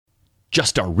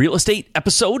Just Our Real Estate,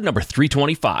 episode number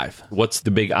 325. What's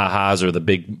the big ahas or the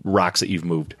big rocks that you've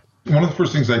moved? One of the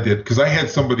first things I did, because I had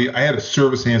a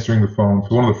service answering the phone.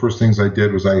 So one of the first things I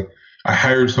did was I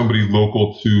hired somebody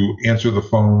local to answer the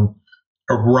phone.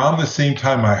 Around the same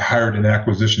time, I hired an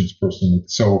acquisitions person.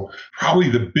 So probably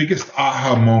the biggest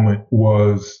aha moment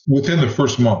was within the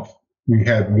first month. We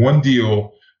had one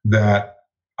deal that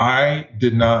I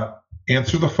did not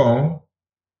answer the phone.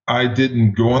 I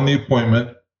didn't go on the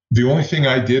appointment. The only thing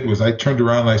I did was I turned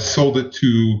around and I sold it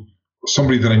to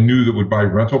somebody that I knew that would buy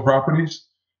rental properties.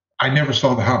 I never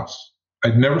saw the house. I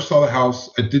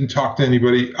didn't talk to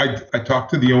anybody. I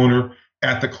talked to the owner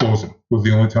at the closing. Was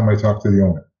the only time I talked to the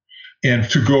owner. And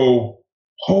to go,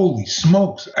 holy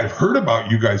smokes, I've heard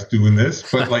about you guys doing this,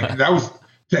 but like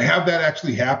to have that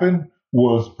actually happen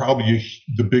was probably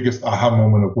the biggest aha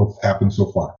moment of what's happened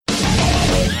so far.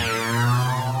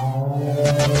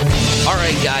 All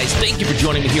right, guys, thank you for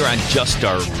joining me here on Just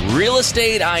Our Real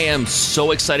Estate. I am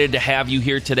so excited to have you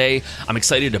here today. I'm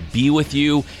excited to be with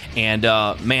you. And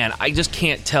man, I just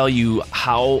can't tell you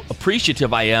how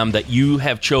appreciative I am that you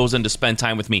have chosen to spend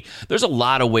time with me. There's a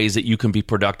lot of ways that you can be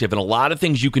productive and a lot of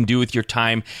things you can do with your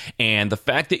time. And the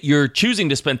fact that you're choosing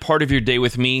to spend part of your day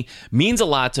with me means a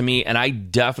lot to me, and I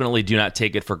definitely do not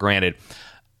take it for granted.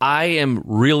 I am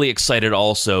really excited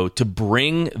also to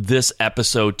bring this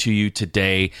episode to you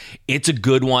today. It's a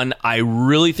good one. I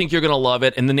really think you're going to love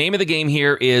it. And the name of the game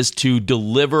here is to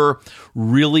deliver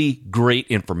really great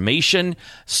information,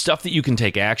 stuff that you can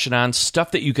take action on,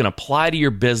 stuff that you can apply to your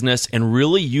business and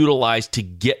really utilize to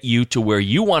get you to where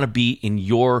you want to be in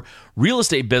your real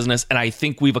estate business. And I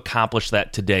think we've accomplished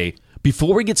that today.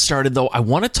 Before we get started, though, I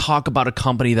want to talk about a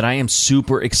company that I am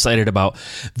super excited about.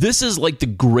 This is like the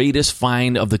greatest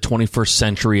find of the 21st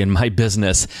century in my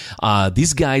business.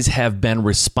 These guys have been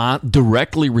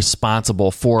directly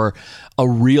responsible for a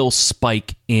real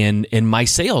spike in my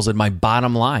sales and my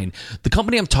bottom line. The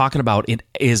company I'm talking about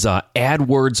is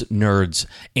AdWords Nerds,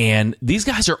 and these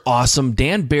guys are awesome.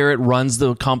 Dan Barrett runs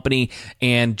the company,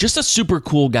 and just a super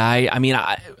cool guy. I mean,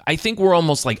 I think we're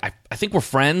almost like I think we're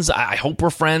friends. I hope we're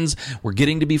friends. We're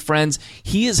getting to be friends.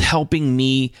 He is helping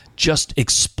me just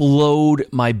explode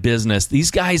my business.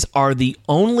 These guys are the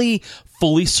only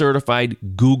fully certified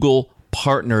Google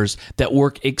partners that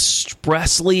work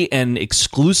expressly and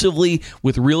exclusively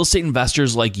with real estate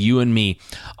investors like you and me.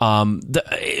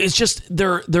 It's just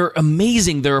they're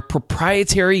amazing. They're a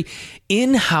proprietary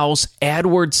in-house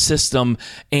AdWords system,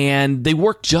 and they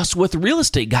work just with real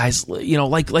estate guys,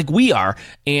 like we are.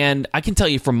 And I can tell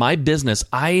you from my business,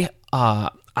 I'm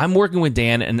working with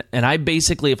Dan, and I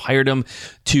basically have hired him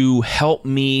to help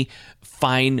me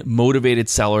find motivated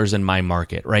sellers in my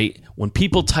market, right? When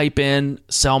people type in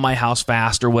sell my house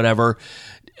fast or whatever,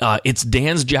 it's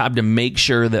Dan's job to make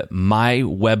sure that my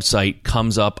website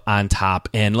comes up on top.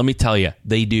 And let me tell you,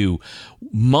 they do.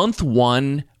 Month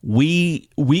one,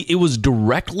 it was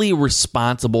directly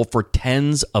responsible for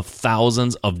tens of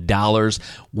thousands of dollars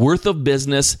worth of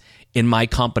business in my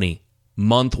company.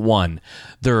 Month one.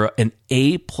 They're an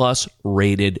A+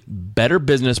 rated Better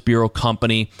Business Bureau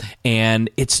company, and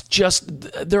it's just,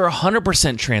 they're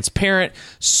 100% transparent,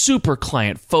 super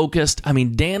client focused. I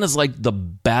mean, Dan is like the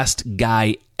best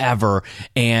guy ever,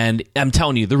 and I'm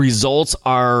telling you, the results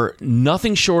are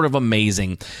nothing short of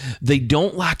amazing. They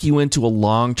don't lock you into a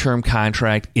long-term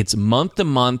contract. It's month to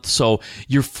month, so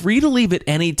you're free to leave at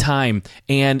any time.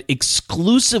 And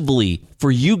exclusively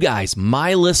for you guys,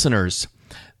 my listeners,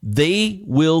 they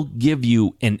will give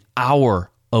you an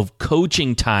hour of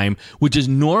coaching time, which is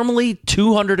normally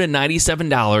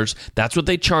 $297. That's what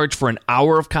they charge for an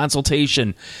hour of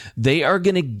consultation. They are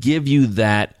going to give you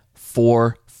that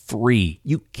for free.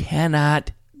 You can't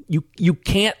not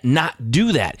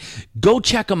do that. Go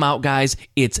check them out, guys.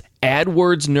 It's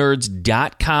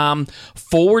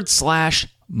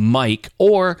adwordsnerds.com/Mike,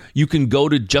 or you can go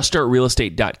to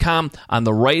juststartrealestate.com. On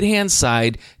the right-hand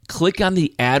side, click on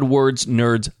the AdWords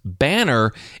Nerds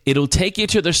banner. It'll take you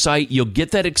to their site. You'll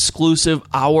get that exclusive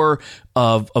hour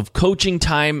of coaching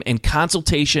time and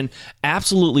consultation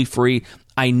absolutely free.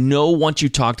 I know once you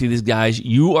talk to these guys,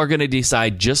 you are going to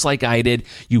decide, just like I did,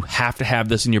 you have to have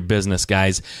this in your business,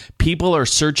 guys. People are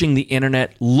searching the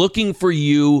internet looking for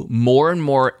you more and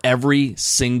more every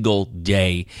single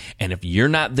day. And if you're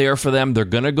not there for them, they're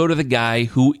going to go to the guy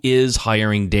who is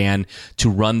hiring Dan to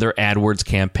run their AdWords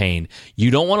campaign.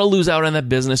 You don't want to lose out on that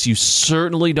business. You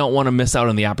certainly don't want to miss out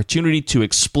on the opportunity to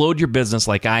explode your business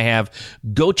like I have.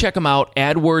 Go check them out,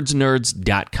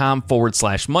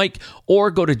 adwordsnerds.com/Mike, or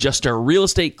go to Just Start Real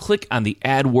Estate, click on the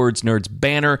AdWords Nerds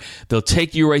banner. They'll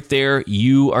take you right there.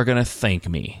 You are going to thank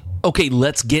me. Okay,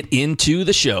 let's get into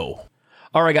the show.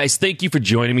 All right, guys, thank you for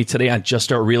joining me today on Just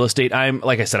Start Real Estate.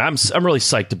 Like I said, I'm really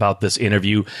psyched about this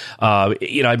interview. I've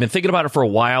been thinking about it for a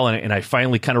while, and I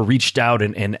finally kind of reached out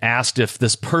and asked if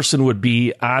this person would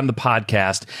be on the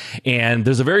podcast. And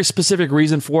there's a very specific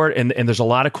reason for it, and there's a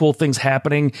lot of cool things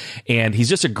happening. And he's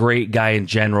just a great guy in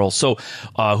general. So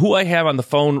who I have on the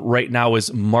phone right now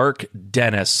is Mark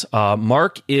Dennis.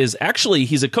 Mark is actually,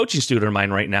 he's a coaching student of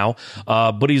mine right now,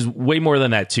 but he's way more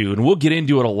than that too. And we'll get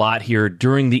into it a lot here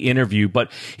during the interview. But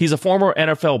he's a former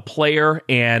NFL player,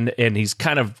 and he's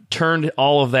kind of turned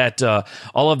all of that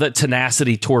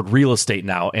tenacity toward real estate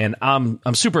now. And I'm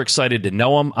super excited to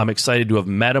know him. I'm excited to have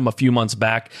met him a few months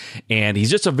back, and he's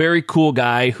just a very cool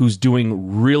guy who's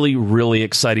doing really, really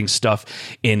exciting stuff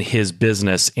in his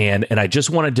business. And I just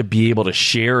wanted to be able to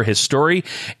share his story,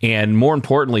 and more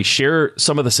importantly, share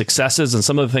some of the successes and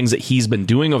some of the things that he's been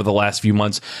doing over the last few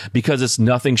months, because it's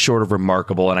nothing short of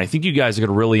remarkable. And I think you guys are going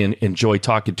to really enjoy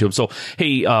talking to him. So,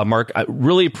 hey, Mark, I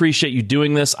really appreciate you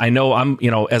doing this. I know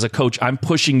as a coach, I'm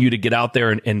pushing you to get out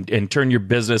there and turn your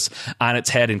business on its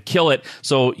head and kill it.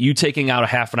 So you taking out a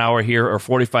half an hour here or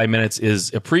 45 minutes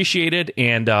is appreciated,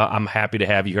 and I'm happy to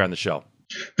have you here on the show.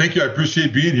 Thank you. I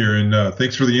appreciate being here, and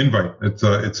thanks for the invite.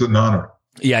 It's an honor.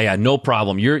 Yeah, no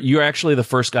problem. You're actually the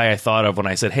first guy I thought of when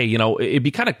I said, hey, it'd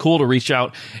be kind of cool to reach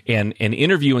out and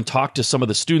interview and talk to some of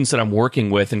the students that I'm working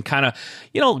with, and kind of,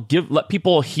 let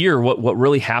people hear what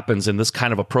really happens in this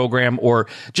kind of a program, or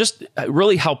just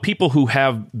really how people who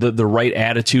have the right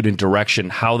attitude and direction,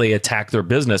 how they attack their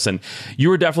business. And you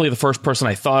were definitely the first person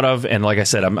I thought of. And like I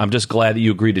said, I'm just glad that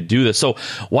you agreed to do this. So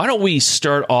why don't we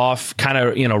start off, kind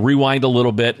of, rewind a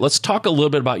little bit. Let's talk a little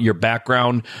bit about your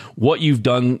background, what you've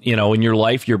done, in your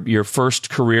life, your first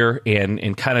career,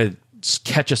 and kind of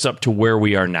catch us up to where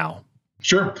we are now.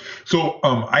 Sure. So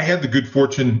I had the good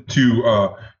fortune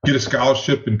to get a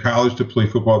scholarship in college to play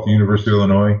football at the University of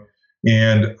Illinois.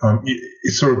 And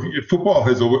football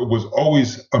was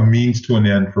always a means to an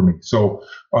end for me. So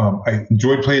I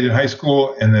enjoyed playing in high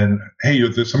school, and then, hey,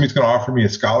 somebody's going to offer me a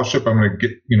scholarship, I'm going to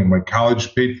get my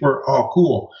college paid for. Oh,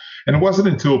 cool. And it wasn't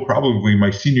until probably my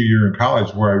senior year in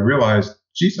college where I realized,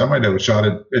 geez, I might have a shot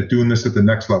at doing this at the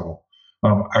next level.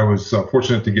 I was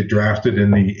fortunate to get drafted in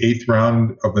the 8th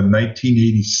round of the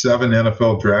 1987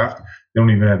 NFL draft. They don't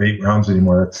even have 8 rounds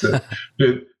anymore. It's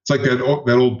like that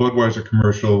old Budweiser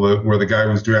commercial where the guy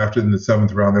was drafted in the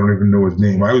 7th round. They don't even know his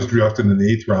name. I was drafted in the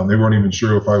 8th round. They weren't even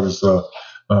sure if I was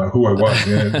who I was.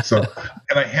 And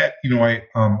I had,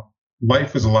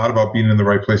 life is a lot about being in the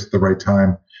right place at the right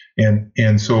time.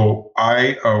 And so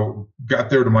I got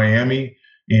there to Miami.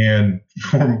 And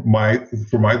for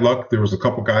my luck, there was a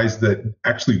couple guys that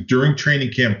actually during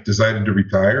training camp decided to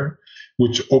retire,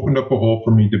 which opened up a hole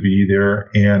for me to be there.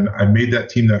 And I made that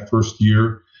team that first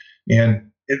year. And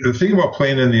the thing about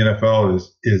playing in the NFL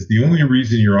is the only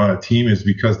reason you're on a team is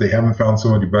because they haven't found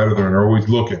somebody better than they're always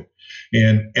looking.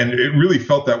 And it really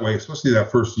felt that way, especially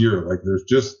that first year. Like there's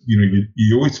just,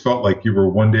 you always felt like you were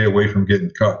one day away from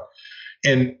getting cut.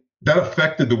 And that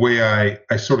affected the way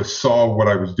I sort of saw what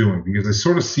I was doing, because it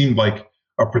sort of seemed like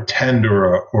a pretend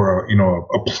or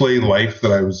a play life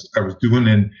that I was doing.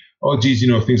 And, oh, geez,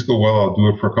 if things go well, I'll do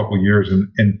it for a couple of years.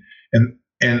 And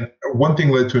one thing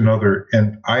led to another.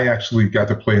 And I actually got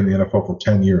to play in the NFL for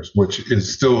 10 years, which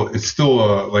is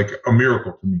still like a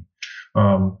miracle to me.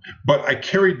 But I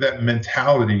carried that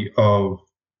mentality of,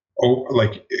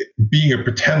 like being a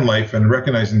pretend life, and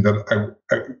recognizing that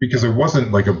because I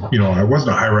wasn't like I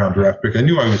wasn't a high round draft pick. I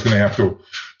knew I was going to have to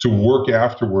work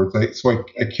afterwards. So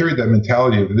I carried that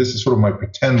mentality of, this is sort of my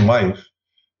pretend life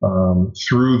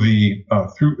through the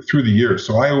years.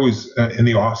 So I always in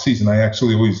the off season, I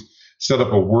actually always set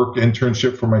up a work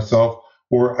internship for myself,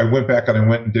 or I went back and I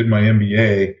went and did my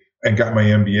MBA and got my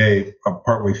MBA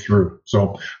partway through.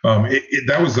 So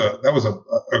that was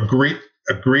a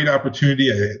great opportunity.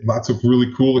 I had lots of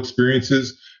really cool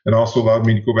experiences, and also allowed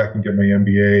me to go back and get my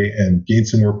MBA and gain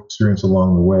some work experience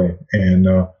along the way. And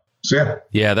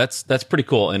yeah, that's pretty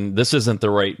cool. And this isn't the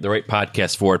right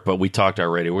podcast for it, but we talked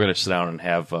already. We're going to sit down and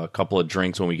have a couple of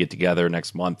drinks when we get together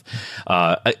next month.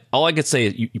 All I could say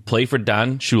is you play for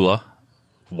Don Shula.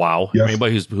 Wow. Yes.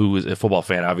 Anybody who is a football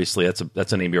fan, obviously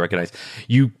that's a name you recognize.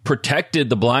 You protected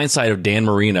the blind side of Dan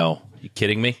Marino. Are you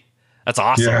kidding me? That's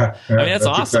awesome. Yeah, that's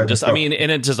awesome.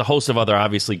 And it's just a host of other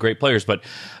obviously great players, but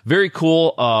very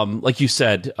cool. Like you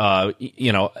said,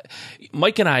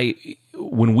 Mike and I,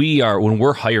 when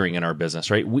we're hiring in our business,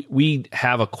 right? We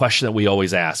have a question that we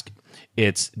always ask.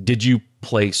 It's, did you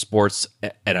play sports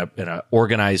in an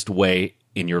organized way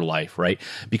in your life, right?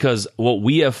 Because what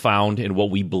we have found and what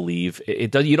we believe, you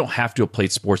don't have to have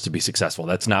played sports to be successful.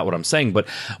 That's not what I'm saying. But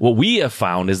what we have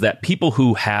found is that people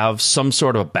who have some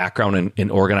sort of a background in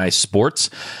organized sports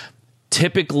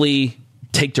typically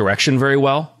take direction very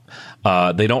well.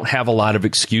 They don't have a lot of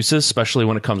excuses, especially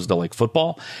when it comes to like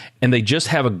football, and they just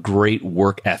have a great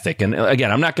work ethic. And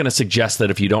again, I'm not going to suggest that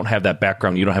if you don't have that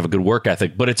background, you don't have a good work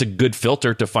ethic, but it's a good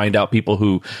filter to find out people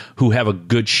who have a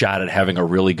good shot at having a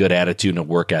really good attitude and a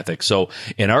work ethic. So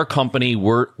in our company,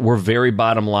 we're very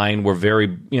bottom line. We're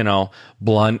very,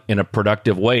 blunt in a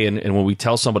productive way. And when we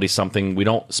tell somebody something, we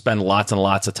don't spend lots and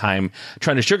lots of time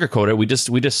trying to sugarcoat it. We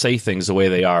just say things the way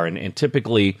they are. And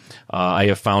typically, I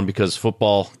have found, because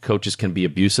football coaches can be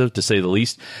abusive, to say the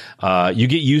least, you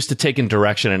get used to taking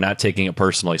direction and not taking it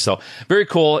personally. So very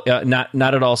cool. Not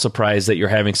at all surprised that you're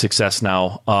having success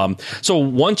now. So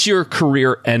once your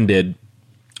career ended,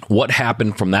 what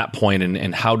happened from that point,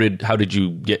 and how did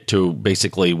you get to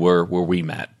basically where we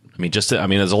met? There's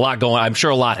a lot going. I'm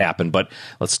sure a lot happened, but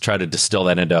let's try to distill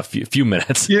that into a few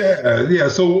minutes. Yeah.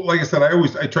 So, like I said,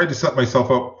 I tried to set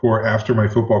myself up for after my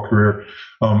football career.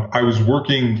 I was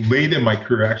working late in my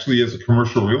career, actually, as a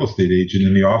commercial real estate agent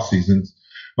in the off seasons,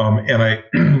 and I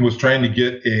was trying to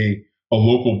get a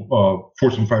local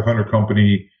Fortune 500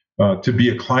 company to be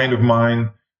a client of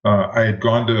mine. I had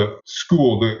gone to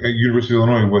school at University of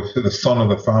Illinois with the son of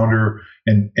the founder,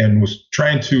 and was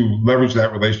trying to leverage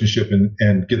that relationship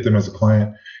and get them as a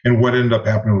client. And what ended up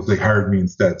happening was they hired me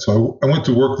instead. So I went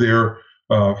to work there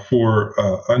for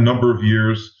a number of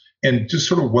years. And just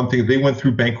sort of one thing, they went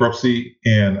through bankruptcy,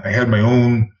 and I had my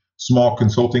own small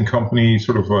consulting company,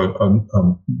 sort of a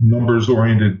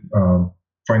numbers-oriented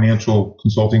financial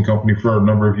consulting company for a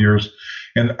number of years.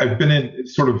 And I've been in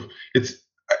sort of,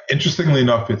 interestingly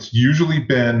enough, it's usually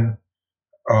been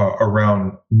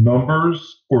around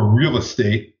numbers or real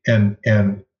estate, and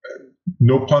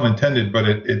no pun intended, but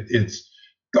it's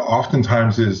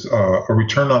oftentimes is a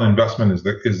return on investment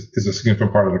is a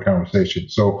significant part of the conversation.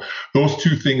 So those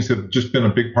two things have just been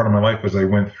a big part of my life as I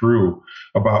went through.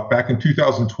 About back in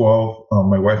 2012,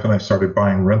 my wife and I started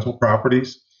buying rental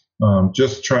properties,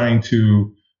 just trying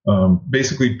to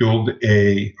basically build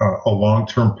a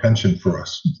long-term pension for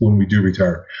us when we do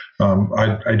retire.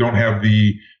 I don't have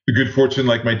the good fortune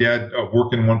like my dad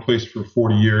working in one place for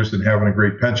 40 years and having a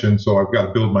great pension, so I've got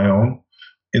to build my own.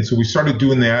 And so we started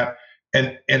doing that.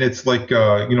 And it's like,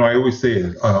 I always say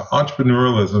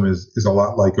entrepreneurialism is a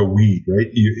lot like a weed, right?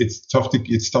 It's tough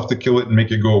to kill it and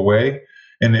make it go away.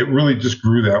 And it really just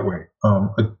grew that way.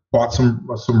 I bought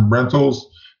some rentals,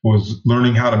 was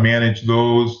learning how to manage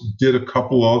those, did a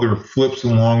couple other flips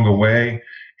along the way,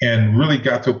 and really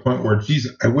got to a point where, geez,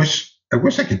 I wish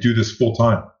I could do this full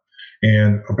time.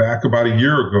 And back about a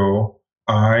year ago,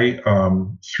 I,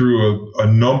 through a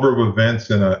number of events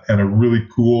and a really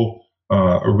cool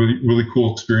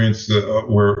experience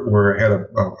where I had a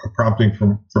prompting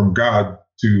from God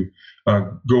to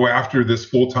go after this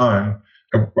full time.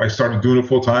 I started doing it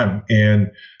full time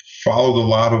and followed a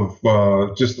lot of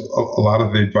a lot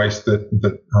of the advice that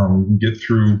you can get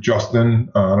through Justin.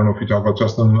 I don't know if you talk about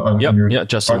Justin on your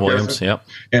Justin podcast. Williams. Yep.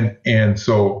 And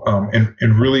so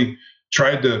and really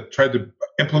tried to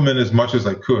implement as much as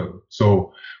I could.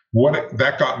 So what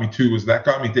that got me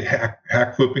to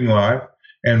hack flipping live.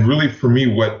 And really, for me,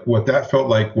 what that felt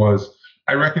like was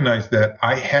I recognized that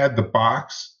I had the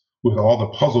box with all the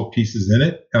puzzle pieces in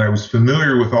it, and I was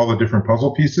familiar with all the different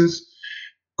puzzle pieces.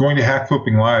 Going to Hack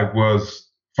Flipping Live was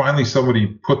finally somebody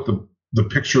put the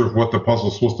picture of what the puzzle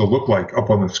is supposed to look like up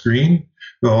on the screen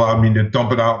that allowed me to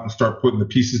dump it out and start putting the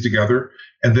pieces together.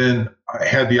 And then I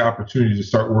had the opportunity to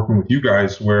start working with you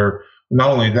guys where not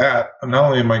only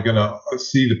am I going to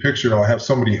see the picture, I'll have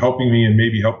somebody helping me and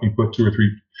maybe help me put 2 or 3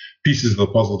 pieces of the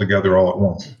puzzle together all at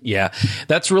once. Yeah,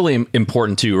 that's really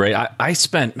important too, right? I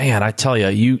spent, I tell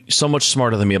you so much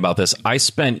smarter than me about this. I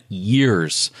spent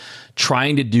years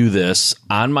trying to do this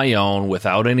on my own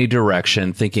without any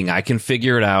direction, thinking I can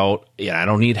figure it out. Yeah, I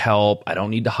don't need help. I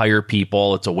don't need to hire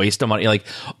people. It's a waste of money.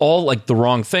 All the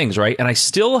wrong things, right? And I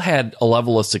still had a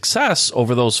level of success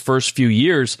over those first few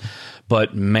years.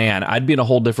 But man, I'd be in a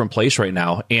whole different place right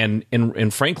now. And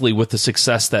frankly, with the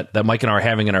success that Mike and I are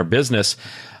having in our business,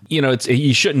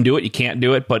 you shouldn't do it. You can't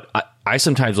do it. But I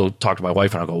sometimes will talk to my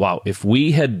wife and I'll go, wow,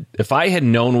 if I had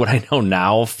known what I know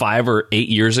now 5 or 8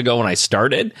 years ago when I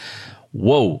started,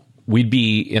 whoa, we'd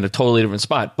be in a totally different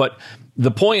spot. But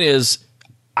the point is,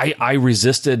 I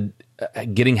resisted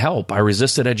getting help. I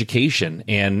resisted education.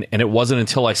 And it wasn't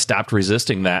until I stopped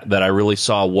resisting that I really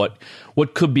saw what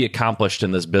could be accomplished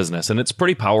in this business. And it's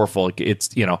pretty powerful. It's,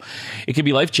 it can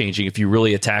be life-changing if you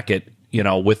really attack it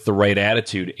with the right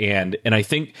attitude. And I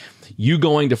think you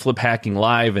going to Flip Hacking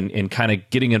Live and kind of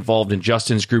getting involved in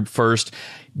Justin's group first,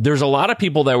 there's a lot of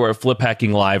people that were at Flip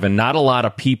Hacking Live, and not a lot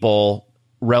of people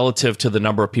relative to the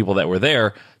number of people that were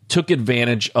there took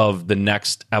advantage of the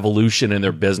next evolution in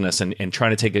their business and trying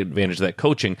to take advantage of that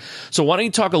coaching. So why don't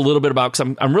you talk a little bit about,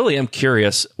 because I'm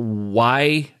curious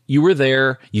why you were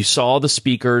there, you saw the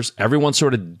speakers, everyone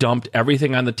sort of dumped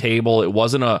everything on the table. It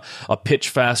wasn't a pitch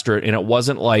fest, and it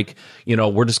wasn't like,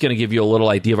 we're just going to give you a little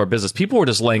idea of our business. People were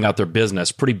just laying out their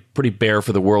business pretty bare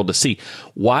for the world to see.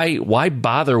 Why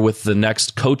bother with the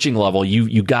next coaching level?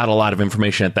 You got a lot of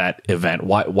information at that event.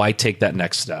 Why take that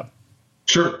next step?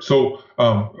 Sure. So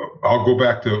I'll go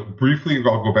back to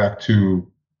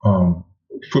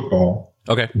football.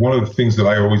 Okay. One of the things that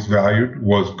I always valued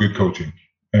was good coaching.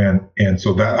 And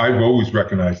so that I've always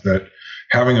recognized that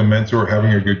having a mentor,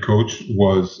 having a good coach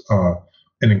was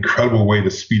an incredible way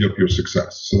to speed up your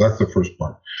success. So that's the first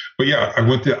part. But yeah, I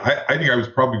think I was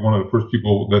probably one of the first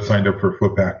people that signed up for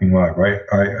Flip Hacking Live.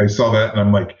 I saw that and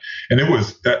I'm like, and it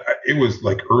was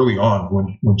like early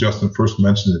on when Justin first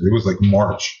mentioned it. It was like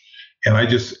March. And I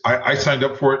signed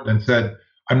up for it and said,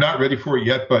 I'm not ready for it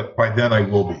yet, but by then I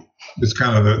will be. It's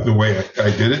kind of the way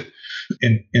I did it.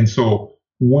 And so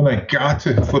when I got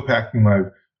to Flip Hacking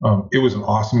Live, it was an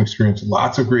awesome experience,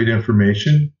 lots of great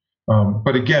information.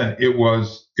 But again, it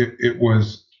was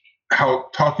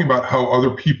talking about how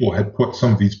other people had put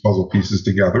some of these puzzle pieces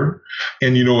together.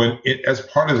 And, as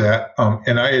part of that,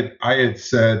 and I had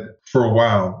said for a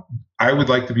while, I would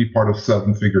like to be part of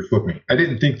seven-figure flipping. I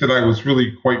didn't think that I was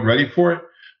really quite ready for it,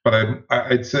 but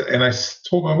I'd said, and I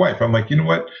told my wife, I'm like, you know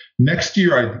what? Next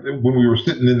year, when we were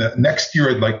sitting in that, next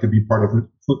year I'd like to be part of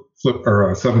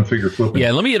seven-figure flipping.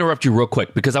 Yeah, let me interrupt you real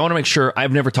quick because I want to make sure.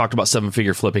 I've never talked about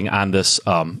seven-figure flipping on this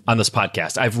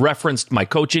podcast. I've referenced my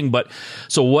coaching, but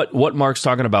so what Mark's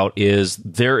talking about is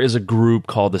there is a group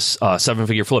called this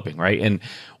seven-figure flipping, right? And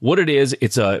what it is,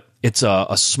 it's a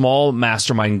small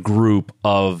mastermind group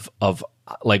of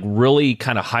like really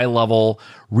kind of high level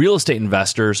real estate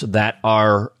investors that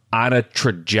are on a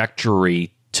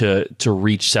trajectory to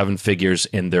reach seven figures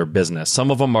in their business. Some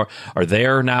of them are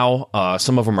there now.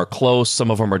 Some of them are close.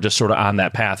 Some of them are just sort of on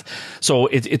that path. So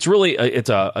it's really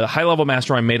a high level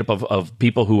mastermind made up of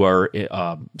people who are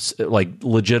like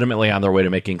legitimately on their way to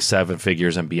making seven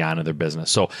figures and beyond in their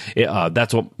business. So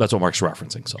that's what Mark's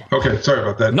referencing. So okay, sorry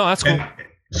about that. No, that's cool.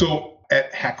 So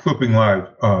at Hack Flipping Live,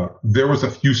 there was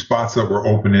a few spots that were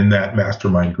open in that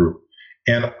mastermind group,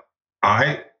 and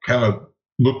I kind of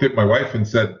looked at my wife and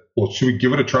said, well, should we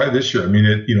give it a try this year? I mean,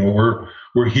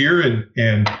 we're here and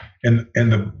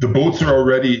the boats are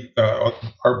already,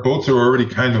 our boats are already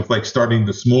kind of like starting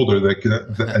to smolder.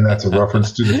 And that's a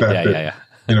reference to the fact that,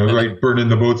 like burning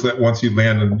the boats that once you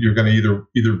land and you're going to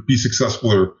either be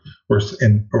successful or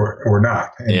not.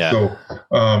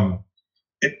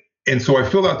 And so I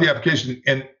filled out the application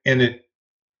and it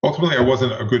ultimately I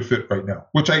wasn't a good fit right now,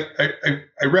 which I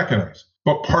recognize.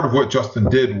 But part of what Justin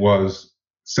did was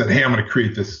said, hey, I'm going to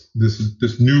create this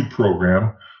new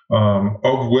program,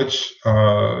 of which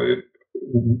was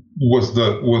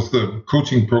the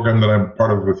coaching program that I'm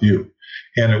part of with you,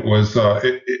 and it was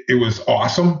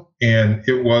awesome, and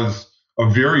it was a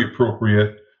very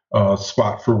appropriate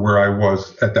spot for where I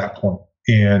was at that point,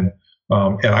 and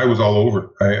I was all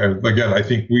over. I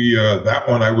think we that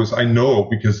one I know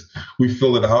because we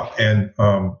filled it out and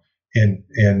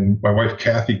my wife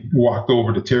Kathy walked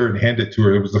over to Terry and handed it to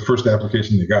her. It was the first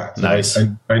application they got. So nice.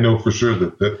 I know for sure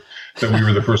that we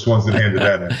were the first ones that handed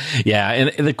that in. Yeah,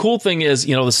 and the cool thing is,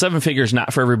 the seven figure is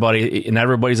not for everybody, and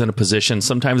everybody's in a position.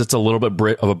 Sometimes it's a little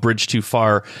bit of a bridge too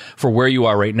far for where you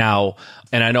are right now.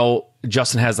 And I know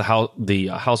Justin has the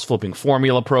house flipping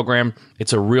formula program.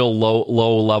 It's a real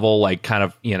low level, like kind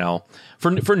of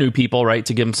for new people, right?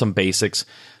 To give them some basics.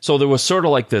 So there was sort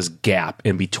of like this gap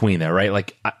in between there, right?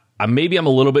 Like maybe I'm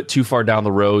a little bit too far down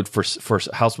the road for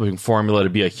house flipping formula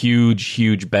to be a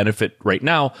huge benefit right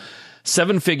now.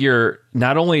 Seven figure,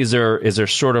 not only is there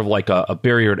sort of like a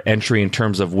barrier to entry in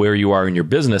terms of where you are in your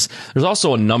business, there's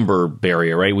also a number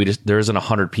barrier, right? There isn't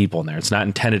 100 people in there. It's not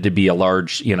intended to be a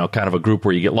large, kind of a group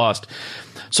where you get lost.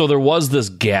 So there was this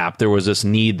gap. There was this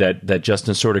need that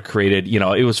Justin sort of created.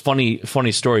 It was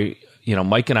funny story.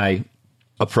 Mike and I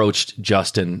approached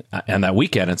Justin on that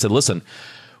weekend and said, listen,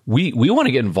 we want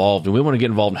to get involved, and we want to get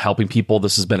involved in helping people.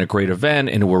 This has been a great event,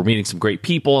 and we're meeting some great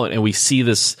people, and we see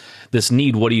this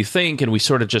need. What do you think? And we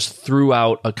sort of just threw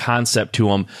out a concept to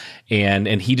him,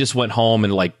 and he just went home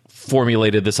and like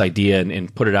formulated this idea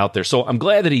and put it out there. So I'm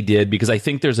glad that he did, because I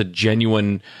think there's a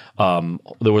genuine,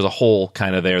 there was a hole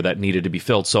kind of there that needed to be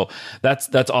filled. So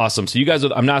that's awesome. So you guys,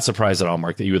 I'm not surprised at all,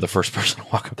 Mark, that you were the first person to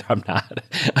walk up there. I'm not,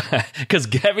 because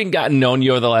having gotten known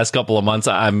you over the last couple of months,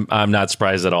 I'm not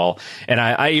surprised at all. And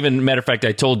I even, matter of fact,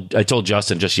 I told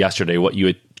Justin just yesterday what you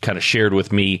had kind of shared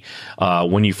with me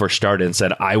when you first started, and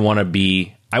said, I want to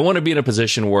be in a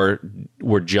position where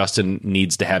Justin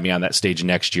needs to have me on that stage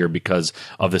next year because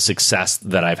of the success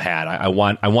that I've had. I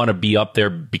want to be up there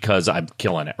because I'm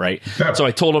killing it, right? Yeah. So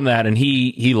I told him that, and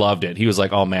he loved it. He was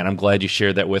like, "Oh man, I'm glad you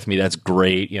shared that with me. That's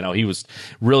great." You know, he was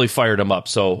really fired him up.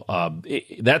 So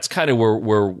that's kind of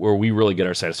where we really get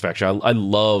our satisfaction. I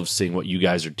love seeing what you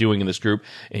guys are doing in this group,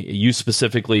 you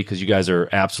specifically, because you guys are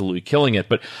absolutely killing it.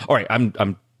 But all right,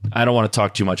 I don't want to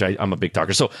talk too much. I'm a big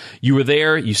talker. So you were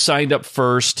there, you signed up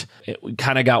first,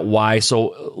 kind of got why.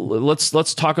 So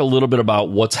let's talk a little bit about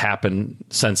what's happened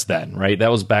since then, right? That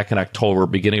was back in October,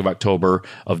 beginning of October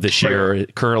of this year.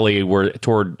 Currently, we're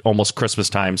toward almost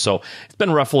Christmas time. So it's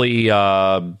been roughly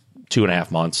 2.5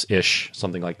 months-ish,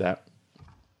 something like that.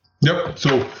 Yep.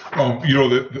 So,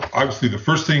 obviously the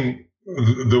first thing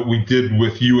that we did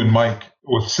with you and Mike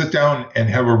was sit down and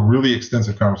have a really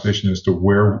extensive conversation as to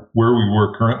where we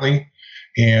were currently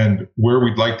and where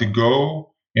we'd like to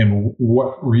go, and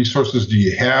what resources do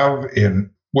you have, and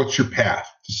what's your path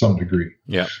to some degree.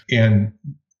 Yeah. And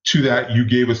to that, you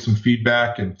gave us some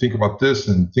feedback, and think about this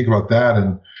and think about that.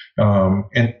 And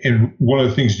one of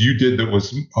the things you did that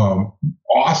was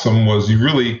awesome was you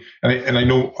really, and I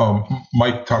know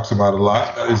Mike talks about it a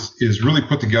lot, is really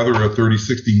put together a 30,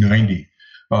 60, 90.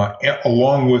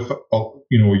 Along with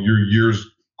your year's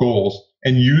goals,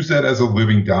 and use that as a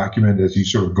living document as you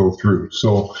sort of go through.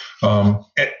 So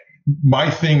my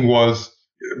thing was,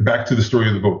 back to the story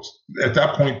of the boats. At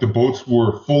that point, the boats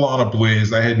were full on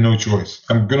ablaze. I had no choice.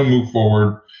 I'm going to move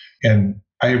forward, and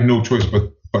I have no choice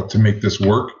but to make this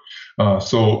work.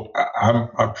 So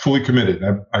I'm fully committed.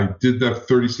 I did that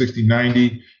 30, 60,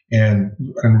 90, and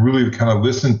really kind of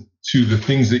listened to the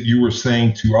things that you were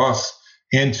saying to us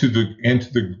and to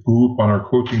the group on our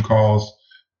coaching calls.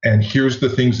 And here's the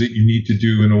things that you need to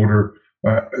do in order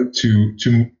to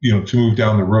move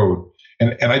down the road.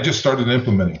 And I just started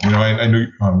implementing. I know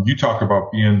you talk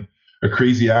about being a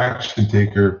crazy action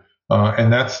taker,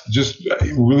 and that's just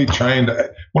really trying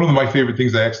to. One of my favorite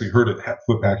things I actually heard at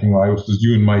Flip Hacking Live was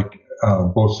you and Mike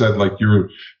both said, like, you're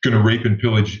going to rape and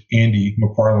pillage Andy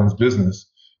McFarland's business.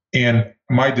 And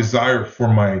my desire for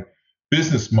my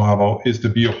business model is to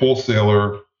be a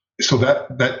wholesaler. So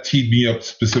that teed me up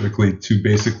specifically to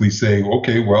basically say,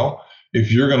 okay, well,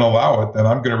 if you're going to allow it, then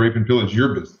I'm going to rape and pillage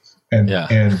your business. And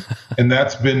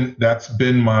that's been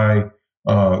my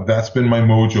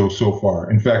mojo so far.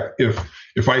 In fact,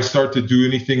 if I start to do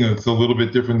anything that's a little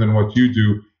bit different than what you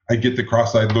do, I get the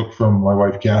cross-eyed look from my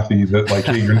wife Kathy that, like,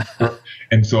 hey, you're not,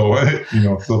 and so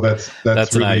so that's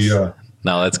really nice.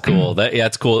 No, that's cool.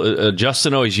 That's cool.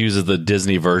 Justin always uses the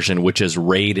Disney version, which is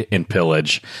raid and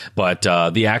pillage, but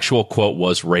the actual quote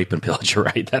was rape and pillage.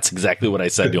 Right? That's exactly what I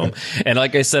said to him. And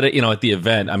like I said, at the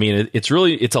event, I mean, it's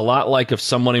a lot like if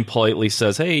someone politely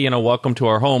says, "Hey, welcome to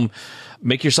our home."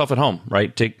 Make yourself at home,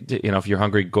 right? If you're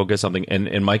hungry, go get something.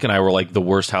 And Mike and I were like the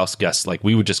worst house guests. Like,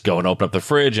 we would just go and open up the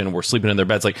fridge, and we're sleeping in their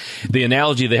beds. Like, the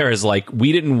analogy there is like,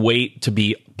 we didn't wait to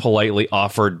be politely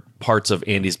offered parts of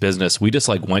Andy's business. We just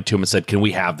went to him and said, "Can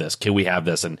we have this? Can we have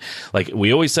this?" And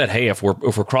we always said, "Hey, if we're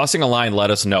crossing a line, let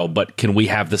us know. But can we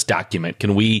have this document?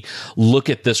 Can we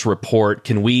look at this report?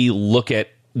 Can we look at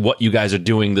what you guys are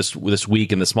doing this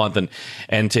week and this month?"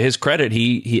 And to his credit,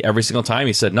 he every single time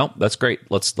he said, "No, that's great.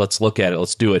 Let's look at it.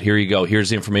 Let's do it. Here you go.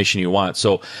 Here's the information you want."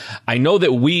 So I know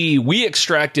that we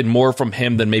extracted more from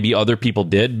him than maybe other people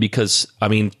did, because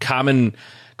common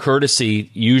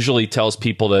courtesy usually tells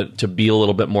people to be a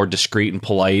little bit more discreet and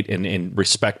polite and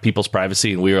respect people's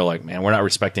privacy. And we were like, man, we're not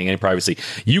respecting any privacy.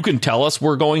 You can tell us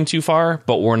we're going too far,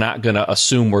 but we're not going to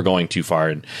assume we're going too far.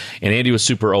 And Andy was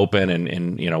super open,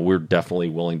 and we're definitely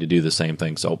willing to do the same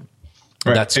thing. So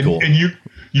that's cool. And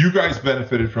you guys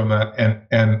benefited from that.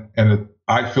 And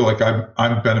I feel like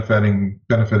I'm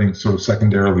benefiting sort of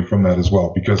secondarily from that as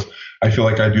well, because I feel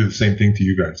like I do the same thing to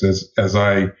you guys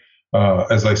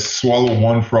as I swallow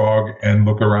one frog and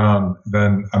look around,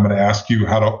 then I'm going to ask you,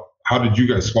 how did you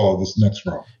guys swallow this next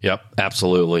frog? Yep,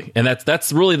 absolutely. And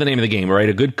that's really the name of the game, right?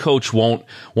 A good coach won't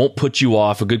put you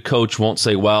off. A good coach won't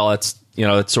say, well, it's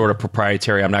sort of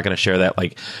proprietary. I'm not going to share that.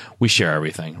 Like, we share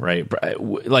everything, right?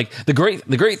 Like, the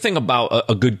great thing about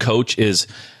a good coach is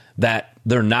that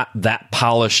they're not that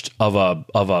polished of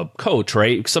a coach,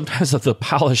 right? Sometimes the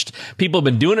polished people have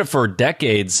been doing it for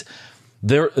decades.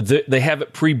 they have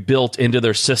it pre-built into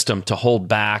their system to hold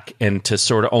back and to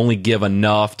sort of only give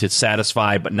enough to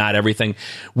satisfy, but not everything.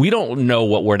 We don't know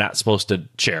what we're not supposed to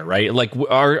share, right? Like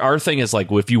our thing is like,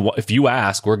 if you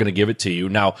ask, we're going to give it to you.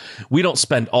 Now, we don't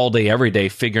spend all day, every day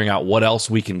figuring out what else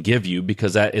we can give you,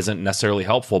 because that isn't necessarily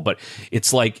helpful. But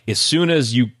it's like, as soon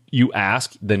as you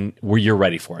ask, then you're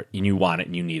ready for it and you want it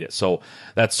and you need it. So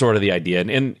that's sort of the idea.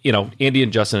 And Andy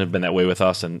and Justin have been that way with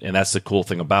us, and that's the cool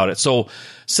thing about it. So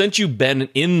since you've been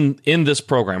in this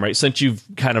program, right, since you've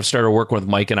kind of started working with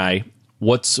Mike and I,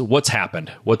 what's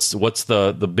happened? What's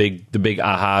the big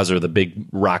ahas or the big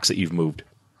rocks that you've moved?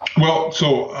 Well,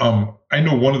 so I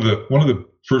know one of the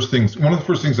first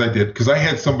things I did, because I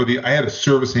had a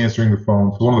service answering the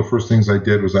phone. So one of the first things I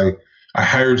did was I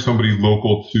hired somebody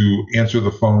local to answer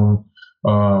the phone,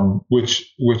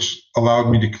 which allowed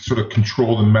me to sort of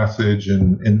control the message,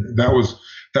 and that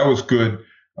was good.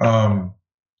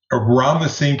 Around the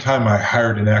same time, I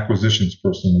hired an acquisitions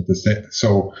person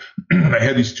so I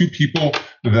had these two people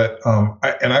that,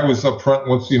 I was up front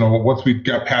once we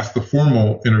got past the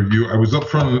formal interview, I was up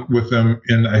front with them,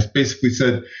 and I basically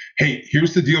said, hey,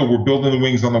 here's the deal. We're building the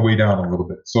wings on the way down a little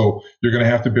bit. So you're going to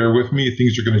have to bear with me.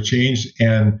 Things are going to change,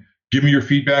 and give me your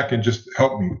feedback and just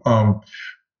help me.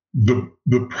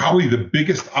 Probably the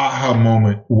biggest aha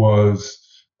moment was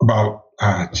about,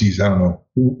 I don't know,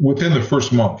 within the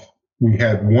first month. We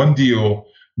had one deal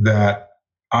that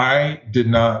I did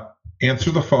not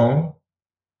answer the phone.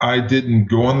 I didn't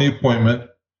go on the appointment.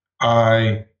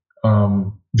 The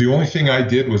only thing I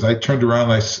did was I turned around.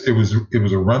 It was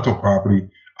a rental property.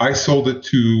 I sold it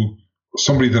to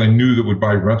somebody that I knew that would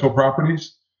buy rental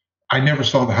properties. I never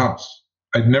saw the house.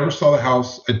 I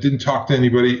didn't talk to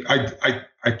anybody.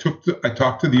 I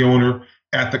talked to the owner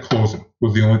at the closing.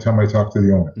 Was the only time I talked to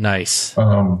the owner. Nice.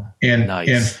 And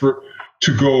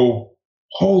to go,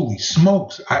 holy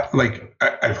smokes!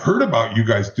 I've heard about you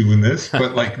guys doing this,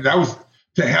 but that was,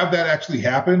 to have that actually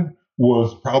happen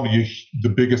was probably the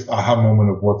biggest aha moment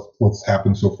of what's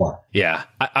happened so far. Yeah.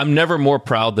 I'm never more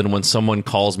proud than when someone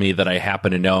calls me that I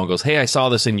happen to know and goes, hey, I saw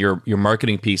this in your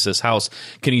marketing piece, this house.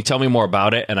 Can you tell me more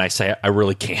about it? And I say, I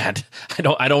really can't.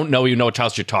 I don't know which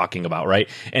house you're talking about, right?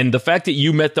 And the fact that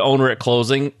you met the owner at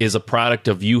closing is a product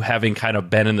of you having kind of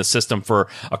been in the system for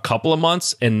a couple of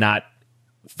months and not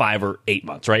 5 or 8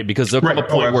 months, right? Because there'll come a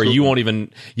point where you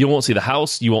won't see the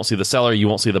house, you won't see the seller, you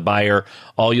won't see the buyer.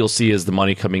 All you'll see is the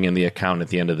money coming in the account at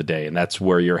the end of the day, and that's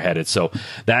where you're headed. So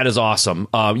that is awesome.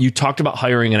 You talked about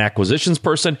hiring an acquisitions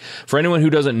person. For anyone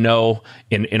who doesn't know,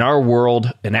 in our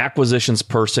world, an acquisitions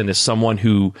person is someone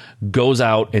who goes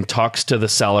out and talks to the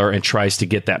seller and tries to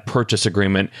get that purchase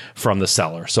agreement from the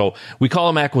seller. So we call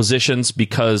them acquisitions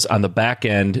because on the back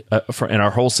end, in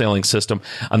our wholesaling system,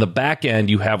 on the back end,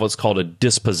 you have what's called a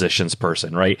dispositions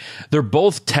person, right? They're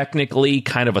both technically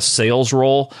kind of a sales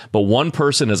role, but one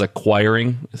person is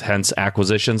acquiring, hence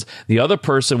acquisitions. The other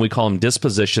person, we call them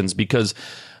dispositions because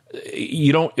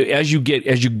you don't, as your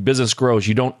business grows,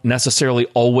 you don't necessarily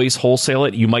always wholesale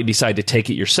it. You might decide to take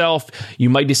it yourself. You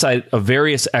might decide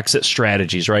various exit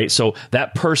strategies, right? So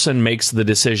that person makes the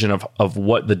decision of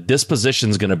what the disposition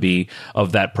is going to be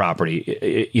of that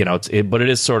property. But it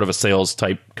is sort of a sales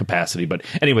type capacity. But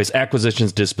anyways,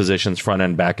 acquisitions, dispositions, front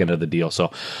end, back end of the deal.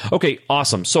 So, okay,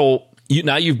 awesome. So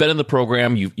now you've been in the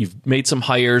program, you've made some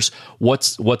hires.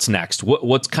 What's next?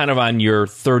 What's kind of on your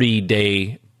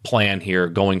 30-day plan here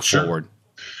going forward?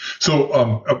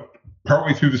 So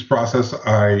partway through this process,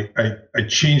 I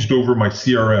changed over my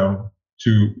CRM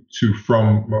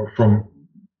from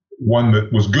one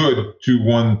that was good to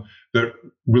one that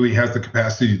really has the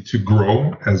capacity to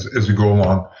grow as we go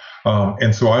along.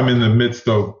 And so I'm in the midst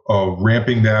of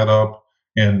ramping that up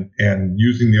and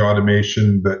using the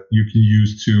automation that you can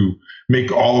use to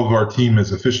make all of our team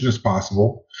as efficient as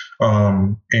possible.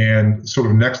 And sort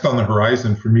of next on the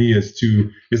horizon for me is to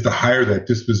hire that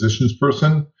dispositions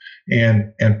person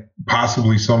and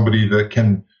possibly somebody that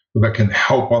can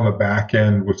help on the back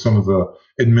end with some of the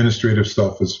administrative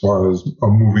stuff as far as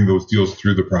moving those deals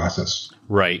through the process.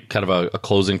 Right. Kind of a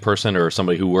closing person or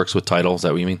somebody who works with title. Is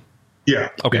that what you mean? Yeah.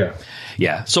 Okay.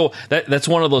 Yeah. So that's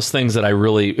one of those things that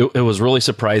it was really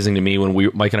surprising to me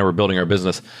when Mike and I were building our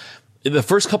business. The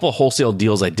first couple of wholesale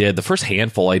deals I did, the first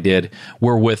handful I did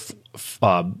were with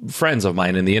friends of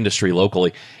mine in the industry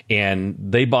locally, and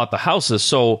they bought the houses.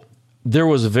 So there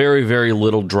was very, very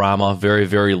little drama, very,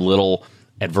 very little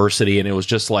adversity. And it was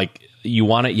just like, you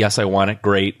want it? Yes, I want it.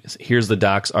 Great. Here's the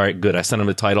docs. All right, good. I sent them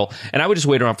the title, and I would just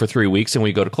wait around for 3 weeks and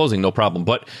we go to closing, no problem.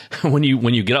 But when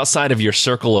you get outside of your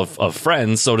circle of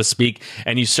friends, so to speak,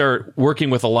 and you start working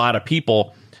with a lot of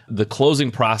people, the closing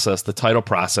process, the title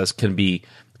process can be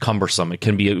cumbersome. It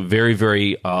can be very,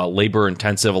 very labor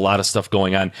intensive, a lot of stuff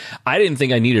going on. I didn't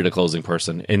think I needed a closing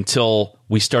person until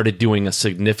we started doing a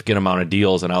significant amount of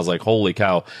deals. And I was like, holy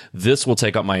cow, this will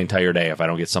take up my entire day if I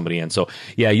don't get somebody in. So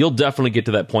yeah, you'll definitely get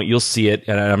to that point. You'll see it.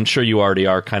 And I'm sure you already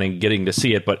are kind of getting to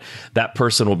see it, but that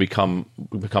person will become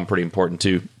pretty important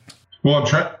too. Well,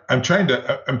 I'm trying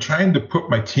to put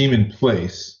my team in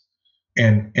place.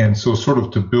 And so sort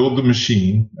of to build the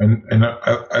machine, and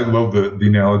I love the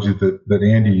analogy that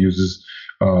Andy uses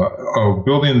of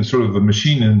building sort of the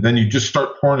machine, and then you just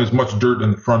start pouring as much dirt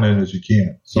in the front end as you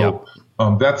can. So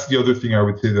that's the other thing I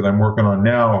would say that I'm working on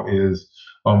now is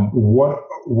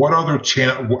what other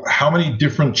how many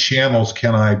different channels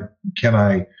can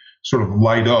I sort of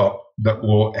light up that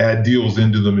will add deals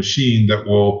into the machine that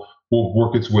will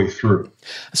work its way through.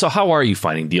 So how are you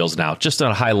finding deals now? Just on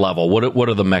a high level, what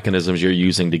are the mechanisms you're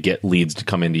using to get leads to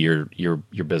come into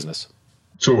your business?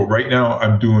 So right now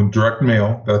I'm doing direct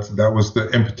mail. That was the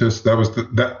impetus. That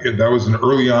was an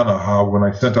early on aha when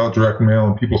I sent out direct mail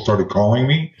and people started calling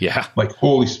me. Yeah. Like,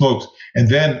 holy smokes. And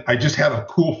then I just had a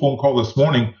cool phone call this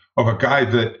morning of a guy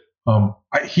that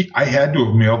I had to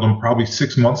have mailed him probably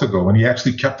 6 months ago, and he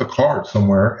actually kept a card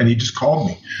somewhere, and he just called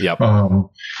me. Yep.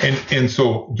 And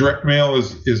so direct mail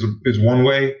is one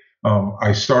way.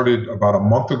 I started about a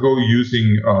month ago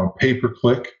using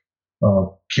pay-per-click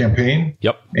campaign.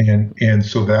 Yep. And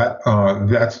so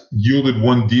that's yielded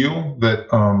one deal that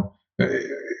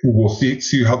we'll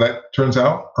see how that turns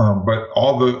out. But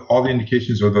all the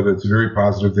indications are that it's very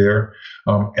positive there.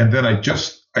 And then I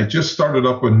just started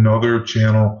up another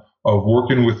channel of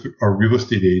working with a real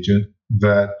estate agent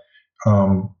that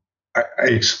I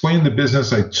explain the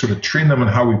business. I sort of train them on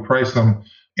how we price them,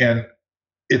 and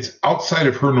it's outside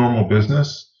of her normal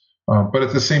business. But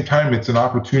at the same time, it's an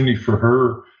opportunity for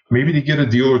her maybe to get a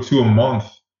deal or two a month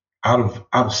out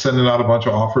of sending out a bunch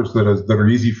of offers that are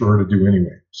easy for her to do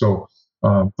anyway. So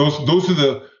those are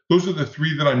the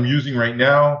three that I'm using right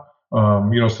now.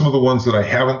 Some of the ones that I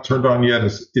haven't turned on yet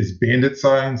is bandit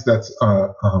signs. That's I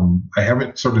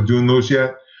haven't started doing those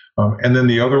yet. And then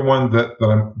the other one that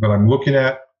I'm looking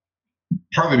at,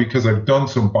 partly because I've done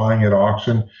some buying at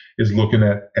auction, is looking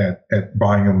at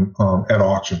buying them at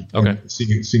auction. Okay. And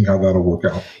seeing how that'll work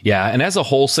out. Yeah, and as a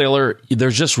wholesaler,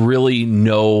 there's just really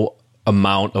no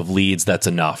amount of leads that's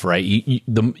enough, right?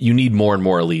 You need more and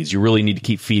more leads. You really need to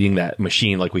keep feeding that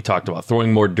machine, like we talked about,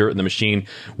 throwing more dirt in the machine.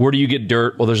 Where do you get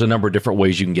dirt? Well, there's a number of different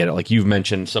ways you can get it. Like you've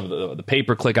mentioned, some of the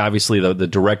pay-per-click, obviously, the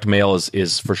direct mail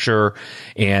is for sure,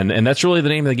 and that's really the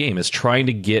name of the game, is trying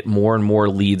to get more and more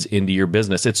leads into your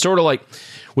business. It's sort of like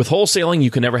with wholesaling,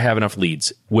 you can never have enough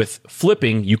leads. With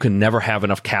flipping, you can never have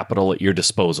enough capital at your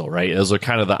disposal, right? Those are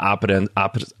kind of the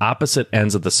opposite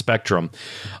ends of the spectrum.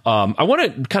 I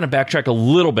want to kind of backtrack a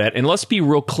little bit, and let's be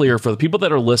real clear for the people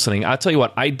that are listening. I'll tell you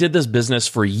what, I did this business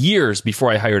for years before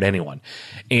I hired anyone,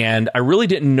 and I really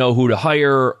didn't know who to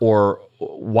hire or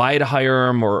why to hire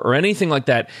them or anything like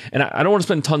that. And I don't want to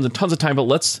spend tons and tons of time, but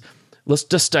let's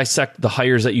just dissect the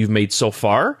hires that you've made so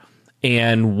far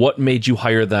and what made you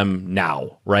hire them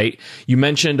now, right? You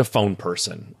mentioned a phone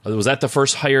person. Was that the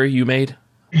first hire you made?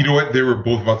 You know what? They were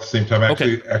both about the same time.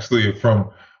 Actually, from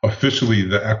officially,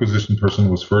 the acquisition person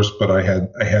was first, but I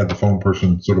had the phone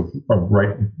person sort of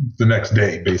right the next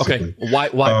day, basically. Okay. Why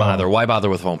bother? Why bother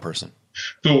with phone person?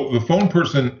 So the phone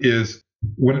person is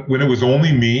when it was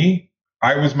only me,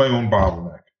 I was my own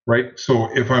bottleneck, right?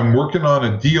 So if I'm working on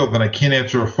a deal, then I can't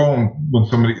answer a phone when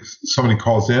somebody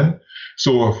calls in.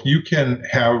 So if you can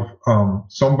have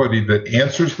somebody that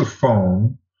answers the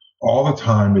phone all the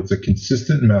time, it's a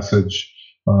consistent message,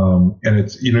 and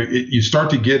it's you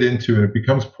start to get into it. It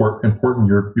becomes important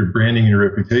your branding and your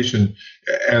reputation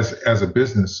as a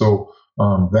business. So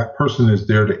that person is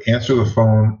there to answer the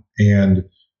phone and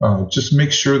just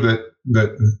make sure that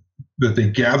they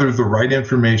gather the right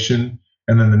information.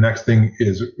 And then the next thing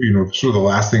is sort of the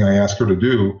last thing I ask her to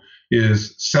do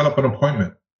is set up an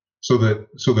appointment. So that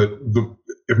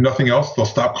if nothing else, they'll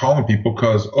stop calling people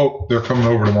because they're coming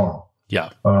over tomorrow. Yeah.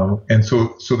 And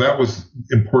so that was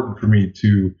important for me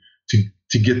to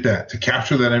get that, to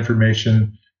capture that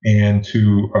information and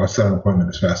to set an appointment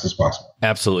as fast as possible.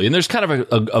 Absolutely. And there's kind of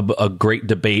a great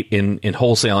debate in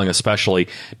wholesaling, especially.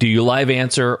 Do you live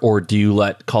answer or do you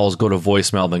let calls go to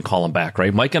voicemail, then call them back,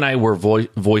 right? Mike and I were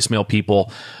voicemail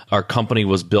people. Our company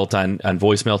was built on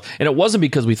voicemails. And it wasn't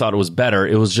because we thought it was better.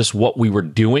 It was just what we were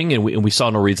doing, and we saw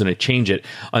no reason to change it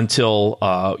until,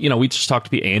 we just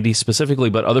talked to Andy specifically,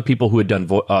 but other people who had done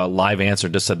live answer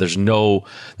just said there's no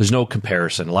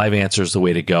comparison. Live answer is the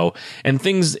way to go. And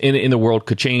things in the world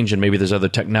could change, and maybe there's other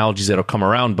technologies that'll come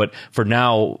around. But for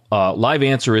now, live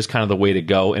answer is kind of the way to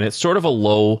go. And it's sort of a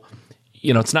low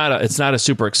it's not a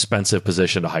super expensive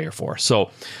position to hire for.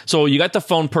 So you got the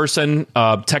phone person.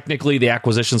 Technically, the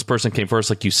acquisitions person came first,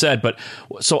 like you said. But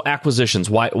so acquisitions,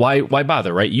 why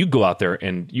bother? Right? You go out there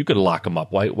and you could lock them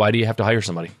up. Why do you have to hire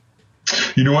somebody?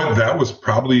 You know what? That was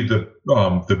probably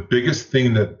the biggest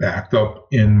thing that backed up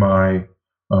in my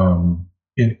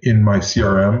in my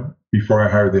CRM before I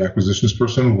hired the acquisitions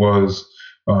person was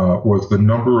the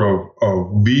number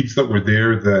of leads that were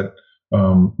there that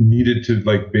needed to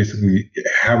like basically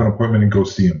have an appointment and go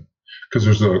see them, because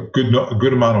there's a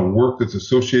good amount of work that's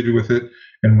associated with it.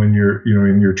 And when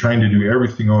you're trying to do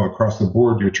everything all across the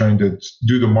board, you're trying to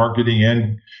do the marketing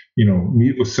and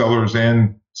meet with sellers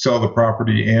and sell the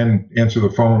property and answer the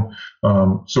phone.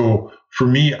 So for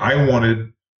me, I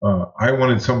wanted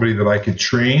somebody that I could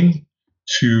train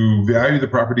to value the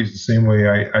properties the same way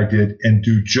I did and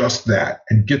do just that,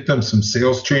 and get them some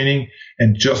sales training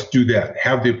and just do that.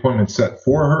 Have the appointment set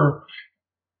for her,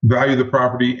 value the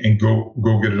property, and go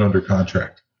get it under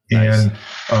contract. Nice.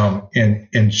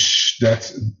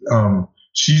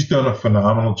 She's done a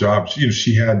phenomenal job.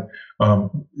 The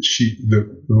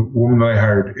woman that I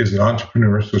hired is an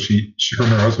entrepreneur, so her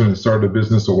and her husband had started a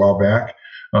business a while back.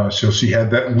 So she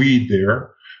had that weed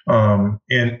there, and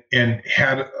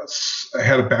had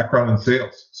a background in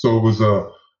sales. So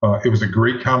it was a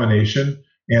great combination,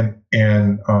 and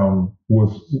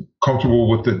was comfortable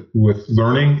with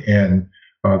learning and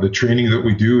the training that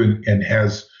we do, and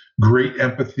has great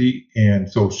empathy.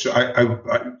 And so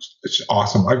it's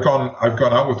awesome. I've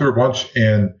gone out with her a bunch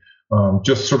and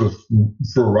just sort of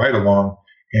for a ride along,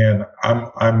 and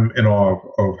I'm in awe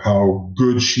of how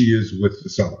good she is with the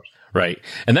sellers. Right.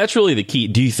 And that's really the key.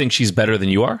 Do you think she's better than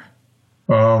you are?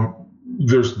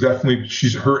 There's definitely,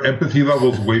 her empathy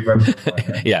level is way better than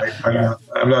mine. Yeah.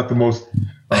 I'm not the most,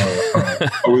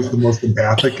 always the most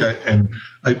empathic. And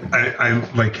I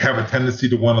like have a tendency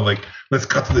to want to like, let's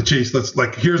cut to the chase. Let's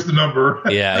like, here's the number.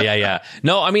 Yeah.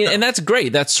 No, I mean, and that's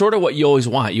great. That's sort of what you always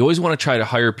want. You always want to try to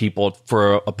hire people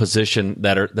for a position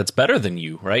that's better than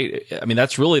you, right? I mean,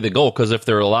 that's really the goal, because if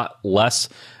they're a lot less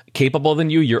capable than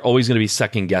you, you're always going to be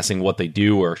second guessing what they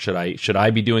do, or should I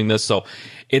be doing this? So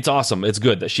it's awesome. It's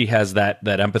good that she has that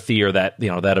empathy, or that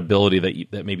that ability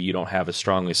that maybe you don't have as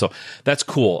strongly. So that's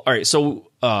cool. All right.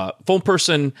 So phone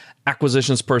person,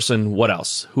 acquisitions person. What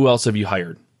else? Who else have you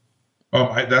hired?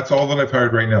 That's all that I've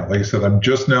hired right now. Like I said, I'm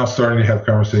just now starting to have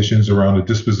conversations around a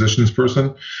dispositions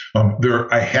person.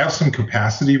 I have some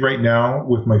capacity right now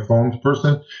with my phone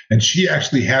person, and she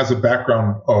actually has a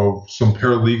background of some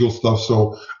paralegal stuff.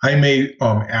 So I may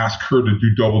ask her to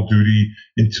do double duty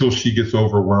until she gets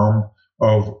overwhelmed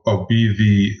of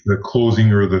be the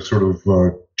closing or the sort of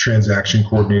transaction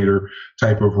coordinator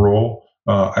type of role.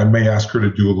 I may ask her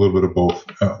to do a little bit of both.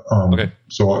 Okay.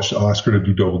 So I'll ask her to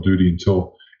do double duty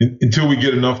until we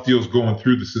get enough deals going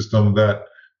through the system that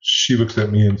she looks at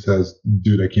me and says,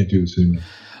 dude, I can't do this anymore.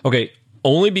 Okay.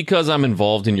 Only because I'm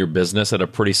involved in your business at a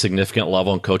pretty significant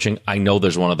level in coaching, I know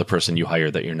there's one other person you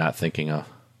hired that you're not thinking of.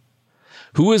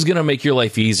 Who is going to make your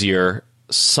life easier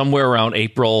somewhere around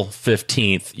April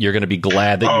 15th? You're going to be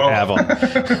glad that you have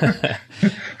them.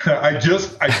 I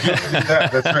just did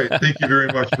that. That's right. Thank you very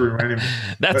much for reminding me.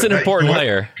 That's an important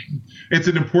hire. It's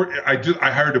an important.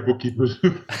 I hired a bookkeeper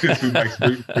who Mike's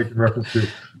making reference to,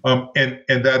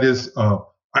 and that is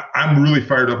I'm really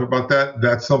fired up about that.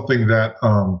 That's something that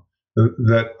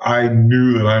I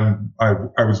knew that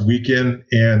I was weak in,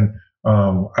 and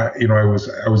I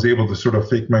was able to sort of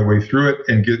fake my way through it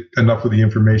and get enough of the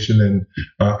information, and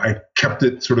I kept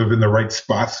it sort of in the right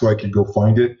spots so I could go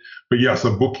find it. But yes,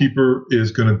 a bookkeeper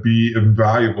is going to be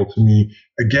invaluable to me.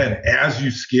 Again, as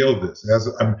you scale this, as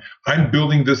I'm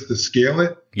building this to scale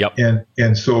it. Yep.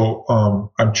 And so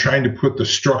I'm trying to put the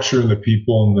structure and the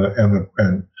people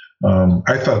and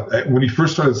I thought when you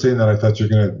first started saying that, I thought you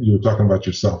were talking about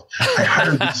yourself. I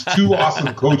hired these two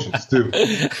awesome coaches too.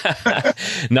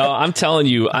 No, I'm telling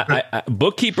you,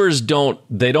 bookkeepers don't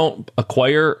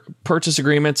acquire purchase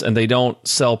agreements and they don't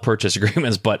sell purchase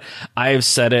agreements. But I have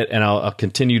said it, and I'll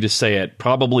continue to say it.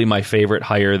 Probably my favorite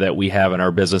hire that we have in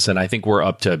our business, and I think we're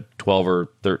up to 12 or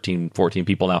 13, 14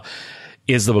 people now,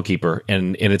 is the bookkeeper.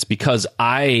 And it's because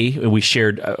we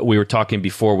were talking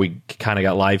before we kind of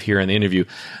got live here in the interview,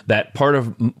 that part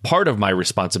of my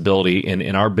responsibility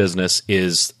in our business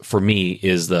is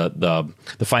the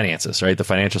finances, right? The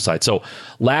financial side. So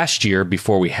last year,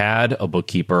 before we had a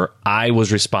bookkeeper, I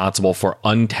was responsible for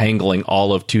untangling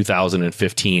all of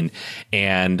 2015.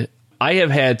 And I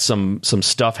have had some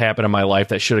stuff happen in my life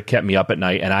that should have kept me up at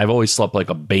night, and I've always slept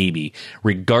like a baby,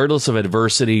 regardless of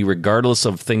adversity, regardless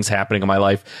of things happening in my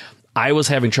life. I was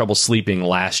having trouble sleeping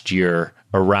last year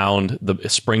around the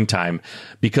springtime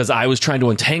because I was trying to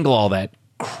untangle all that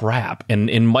crap.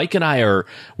 And Mike and I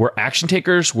we're action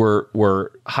takers. We're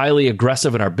highly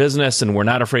aggressive in our business, and we're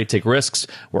not afraid to take risks.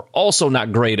 We're also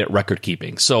not great at record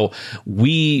keeping. So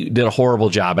we did a horrible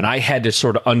job, and I had to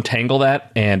sort of untangle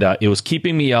that, and it was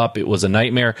keeping me up. It was a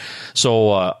nightmare.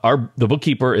 So the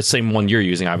bookkeeper is the same one you're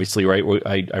using, obviously, right?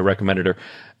 I recommended her.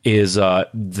 Is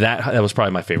that was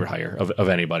probably my favorite hire of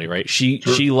anybody, right?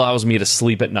 She allows me to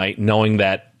sleep at night knowing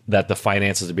that the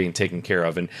finances are being taken care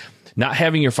of. And not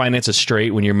having your finances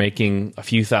straight when you're making a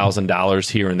few $1,000s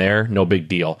here and there, no big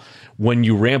deal. When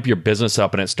you ramp your business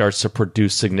up and it starts to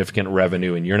produce significant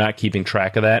revenue and you're not keeping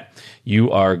track of that,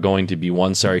 you are going to be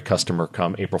one sorry customer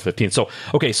come April 15th. So,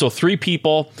 okay, so 3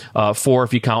 people, 4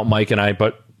 if you count Mike and I,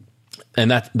 and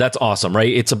that's awesome,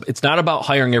 right? It's not about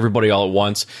hiring everybody all at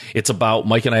once. It's about,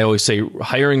 Mike and I always say,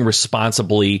 hiring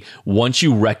responsibly. Once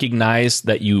you recognize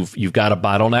that you've got a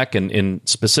bottleneck, and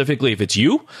specifically if it's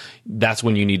you, that's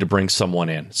when you need to bring someone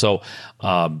in. So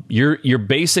you're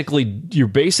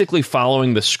basically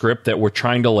following the script that we're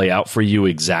trying to lay out for you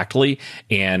exactly,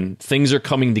 and things are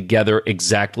coming together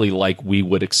exactly like we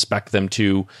would expect them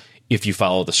to if you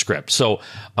follow the script. So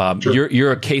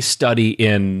you're a case study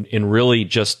in really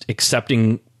just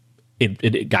accepting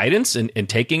guidance and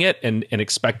taking it and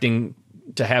expecting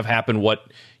to have happen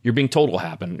what you're being told will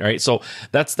happen, right? So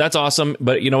that's awesome.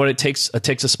 But you know what? It takes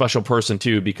a special person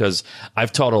too, because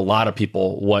I've taught a lot of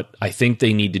people what I think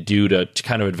they need to do to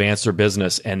kind of advance their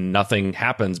business, and nothing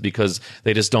happens because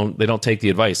they don't take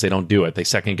the advice. They don't do it. They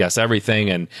second guess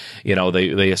everything, and you know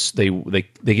they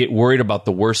get worried about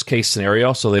the worst case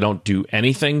scenario, so they don't do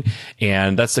anything.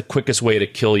 And that's the quickest way to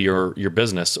kill your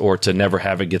business, or to never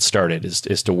have it get started,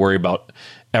 is to worry about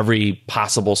every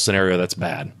possible scenario that's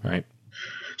bad, right?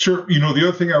 Sure. You know, the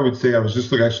other thing I would say, I was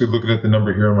just actually looking at the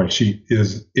number here on my sheet,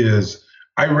 is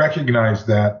I recognize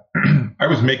that I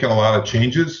was making a lot of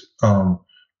changes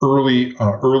early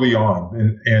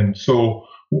on, and so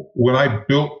when I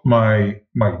built my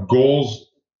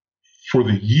goals for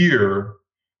the year,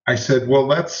 I said, well,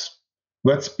 let's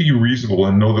be reasonable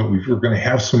and know that we're going to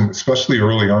have some, especially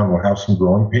early on, we'll have some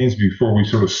growing pains before we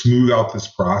sort of smooth out this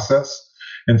process.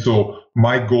 And so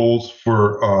my goals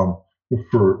for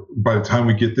by the time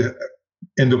we get the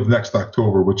end of next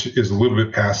October, which is a little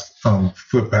bit past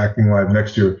Flip Packing Live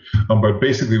next year. But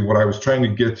basically what I was trying to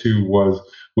get to was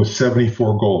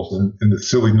 74 goals, and the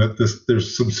silliness,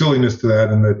 there's some silliness to that.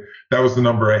 And that was the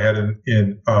number I had in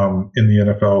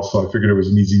the NFL. So I figured it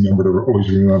was an easy number to always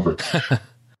remember.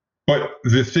 But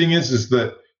the thing is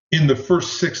that in the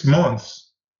first 6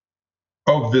 months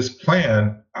of this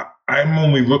plan, I'm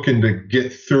only looking to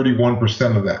get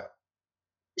 31% of that.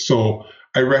 So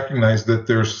I recognize that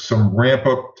there's some ramp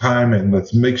up time, and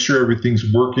let's make sure everything's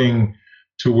working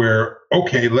to where,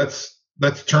 okay, let's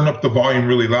turn up the volume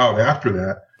really loud after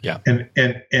that. Yeah. And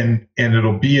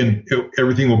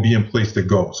everything will be in place to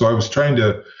go. So I was trying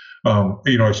to, I'm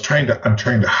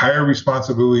trying to hire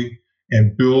responsibility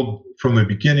and build from the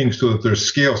beginning so that there's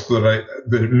scale, so that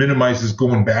it minimizes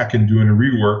going back and doing a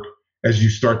rework as you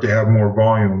start to have more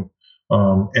volume.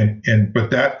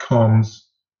 But that comes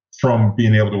from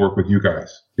being able to work with you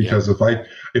guys, because if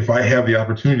I have the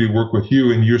opportunity to work with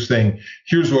you and you're saying,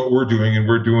 here's what we're doing, and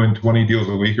we're doing 20 deals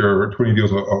a week or 20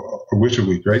 deals a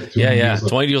week, right?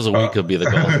 20 deals a week could be the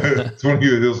goal. 20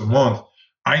 deals a month.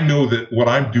 I know that what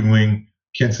I'm doing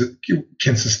can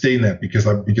sustain that because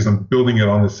I'm building it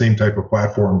on the same type of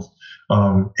platforms.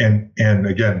 And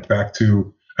again, back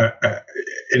to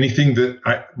anything that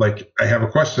I have a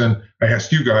question, I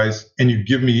ask you guys, and you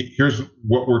give me, here's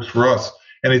what works for us.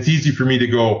 And it's easy for me to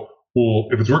go, well,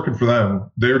 if it's working for them,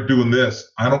 they're doing this.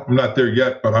 I'm not there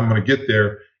yet, but I'm going to get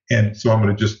there. And so I'm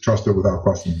going to just trust it without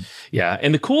question. Yeah.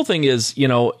 And the cool thing is,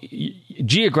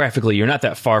 geographically, you're not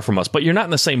that far from us, but you're not in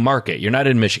the same market. You're not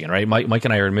in Michigan, right? Mike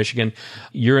and I are in Michigan.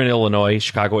 You're in Illinois,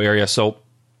 Chicago area. So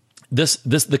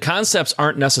the concepts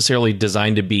aren't necessarily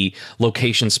designed to be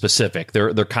location specific.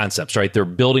 They're concepts, right? They're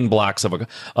building blocks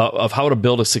of how to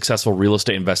build a successful real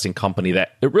estate investing company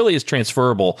that it really is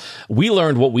transferable. We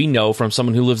learned what we know from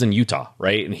someone who lives in Utah,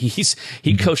 right? And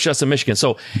he coached us in Michigan.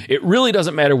 So it really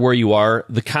doesn't matter where you are.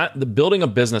 The building a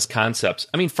business concepts,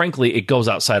 I mean, frankly, it goes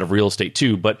outside of real estate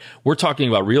too, but we're talking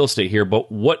about real estate here. But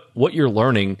what you're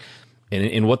learning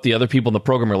and what the other people in the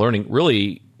program are learning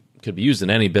really could be used in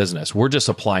any business. We're just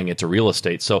applying it to real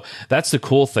estate. So that's the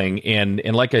cool thing. And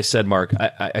like I said, Mark,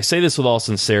 I say this with all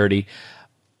sincerity.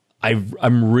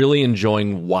 I'm really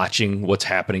enjoying watching what's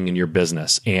happening in your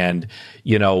business. And,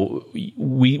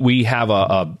 we have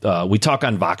we talk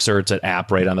on Voxer. It's an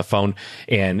app right on the phone.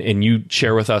 And you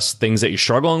share with us things that you're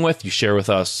struggling with. You share with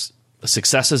us the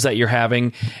successes that you're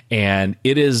having. And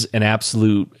it is an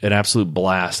absolute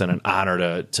blast and an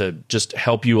honor to just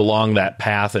help you along that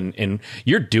path. And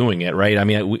you're doing it, right? I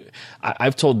mean,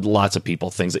 I've told lots of people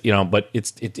things that, but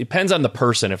it depends on the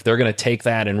person if they're going to take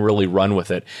that and really run with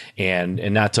it. And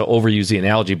not to overuse the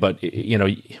analogy, but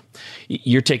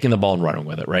you're taking the ball and running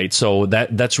with it, right? So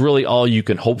that's really all you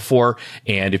can hope for.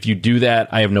 And if you do that,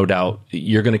 I have no doubt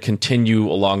you're going to continue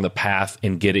along the path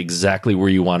and get exactly where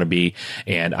you want to be.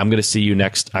 And I'm going to see you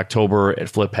next October at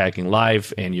Flip Hacking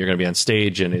Live, and you're going to be on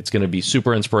stage, and it's going to be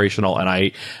super inspirational. And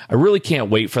I really can't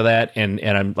wait for that. And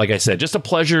I'm, like I said, just a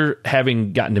pleasure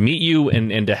having gotten to meet you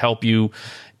and to help you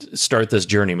start this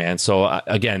journey, man. So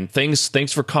again,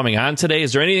 thanks for coming on today.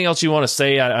 Is there anything else you want to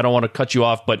say? I don't want to cut you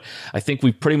off, but I think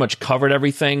we've pretty much covered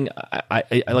everything. I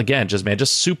again,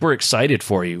 just super excited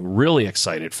for you. Really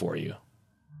excited for you.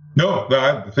 No,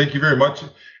 thank you very much.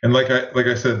 And like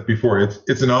I said before,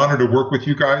 it's an honor to work with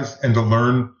you guys and to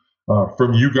learn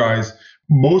from you guys.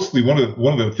 Mostly one of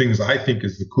the things I think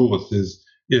is the coolest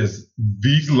is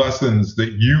these lessons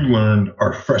that you learned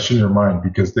are fresh in your mind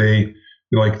because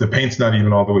the paint's not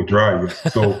even all the way dry yet.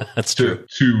 So that's true.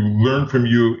 To learn from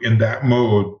you in that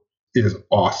mode is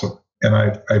awesome. And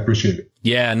I appreciate it.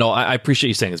 Yeah, no, I appreciate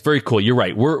you saying it's very cool. You're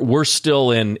right. We're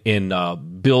still in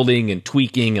building and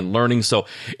tweaking and learning. So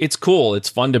it's cool. It's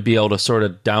fun to be able to sort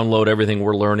of download everything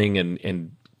we're learning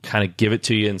and kind of give it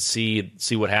to you and see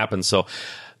what happens. So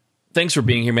thanks for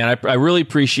being here, man. I really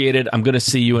appreciate it. I'm going to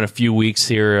see you in a few weeks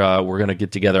here. We're going to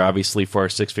get together, obviously, for our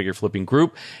six-figure flipping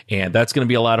group, and that's going to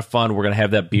be a lot of fun. We're going to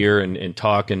have that beer and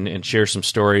talk and share some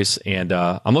stories, and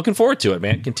I'm looking forward to it,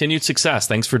 man. Continued success.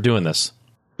 Thanks for doing this.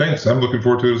 Thanks. I'm looking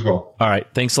forward to it as well. All right.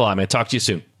 Thanks a lot, man. Talk to you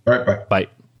soon. All right. Bye. Bye.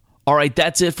 All right,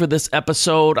 that's it for this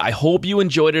episode. I hope you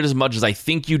enjoyed it as much as I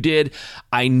think you did.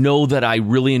 I know that I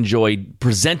really enjoyed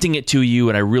presenting it to you,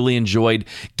 and I really enjoyed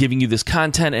giving you this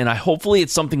content, and hopefully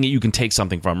it's something that you can take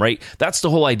something from, right? That's the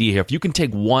whole idea here. If you can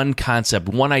take one concept,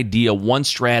 one idea, one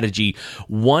strategy,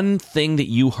 one thing that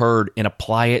you heard and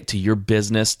apply it to your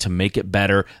business to make it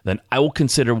better, then I will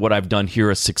consider what I've done here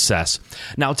a success.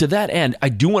 Now, to that end, I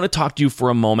do want to talk to you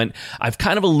for a moment. I've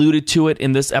kind of alluded to it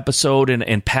in this episode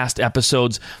and past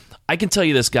episodes. I can tell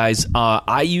you this, guys.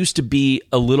 I used to be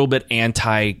a little bit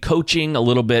anti-coaching, a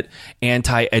little bit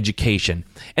anti-education.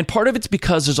 And part of it's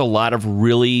because there's a lot of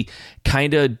really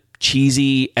kind of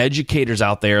cheesy educators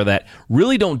out there that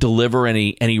really don't deliver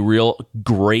any real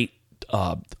great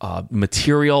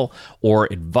material or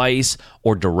advice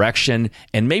or direction.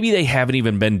 And maybe they haven't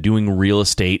even been doing real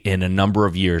estate in a number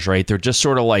of years, right? They're just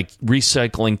sort of like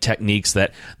recycling techniques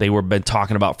that they were been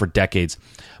talking about for decades.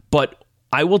 But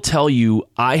I will tell you,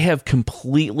 I have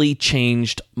completely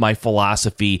changed my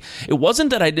philosophy. It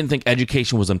wasn't that I didn't think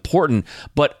education was important,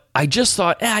 but I just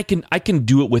thought, I can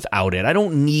do it without it. I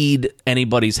don't need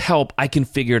anybody's help. I can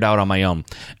figure it out on my own.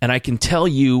 And I can tell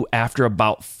you, after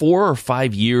about 4 or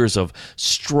 5 years of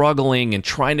struggling and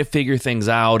trying to figure things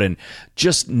out and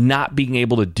just not being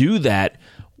able to do that,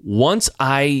 once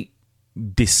I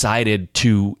decided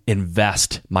to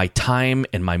invest my time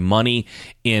and my money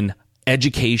in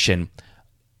education,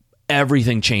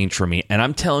 everything changed for me. And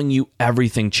I'm telling you,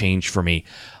 everything changed for me.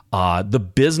 The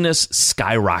business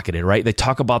skyrocketed, right? They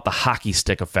talk about the hockey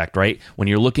stick effect, right? When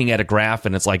you're looking at a graph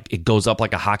and it's like it goes up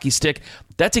like a hockey stick.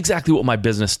 That's exactly what my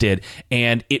business did.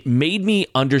 And it made me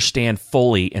understand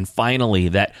fully and finally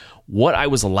that what I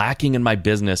was lacking in my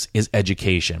business is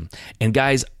education. And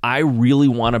guys, I really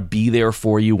want to be there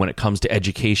for you when it comes to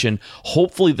education.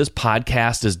 Hopefully this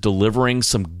podcast is delivering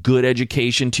some good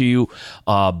education to you.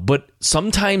 But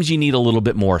sometimes you need a little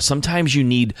bit more. Sometimes you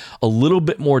need a little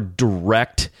bit more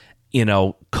direct,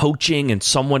 coaching and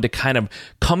someone to kind of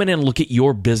come in and look at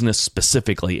your business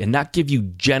specifically and not give you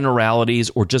generalities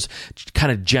or just kind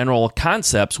of general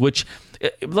concepts, which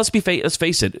let's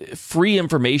face it, free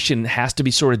information has to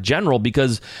be sort of general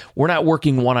because we're not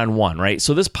working one-on-one, right?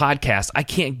 So this podcast, I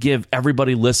can't give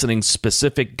everybody listening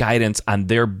specific guidance on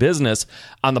their business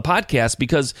on the podcast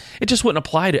because it just wouldn't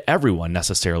apply to everyone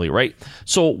necessarily, right?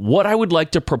 So what I would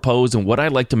like to propose and what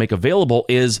I'd like to make available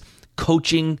is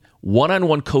coaching,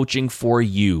 one-on-one coaching for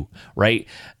you, right?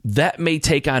 That may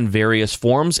take on various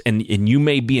forms, and you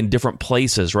may be in different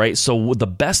places, right? So the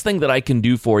best thing that I can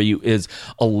do for you is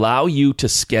allow you to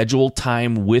schedule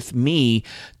time with me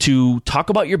to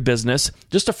talk about your business,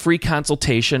 just a free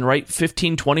consultation, right?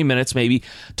 15, 20 minutes maybe.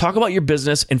 Talk about your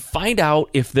business and find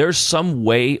out if there's some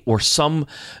way or some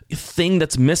thing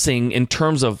that's missing in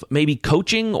terms of maybe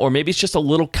coaching, or maybe it's just a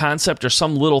little concept or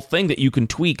some little thing that you can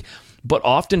tweak. But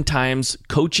oftentimes,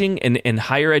 coaching and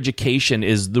higher education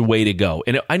is the way to go.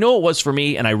 And I know it was for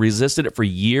me, and I resisted it for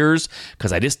years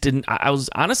because I just didn't. I was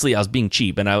being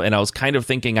cheap, and I was kind of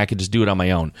thinking I could just do it on my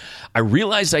own. I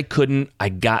realized I couldn't. I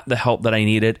got the help that I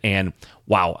needed, and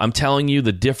wow, I'm telling you,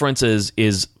 the difference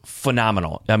is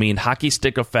phenomenal. I mean, hockey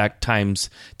stick effect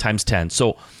times 10.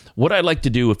 So what I'd like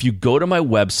to do, if you go to my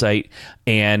website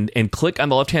and click on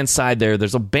the left-hand side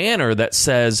there's a banner that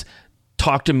says,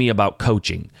 talk to me about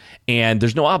coaching. And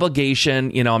there's no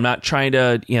obligation. I'm not trying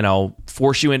to,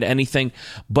 force you into anything,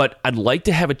 but I'd like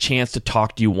to have a chance to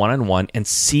talk to you one-on-one and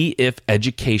see if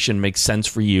education makes sense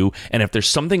for you. And if there's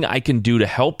something I can do to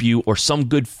help you, or some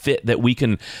good fit that we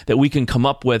can come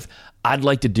up with, I'd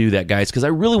like to do that, guys, because I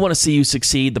really want to see you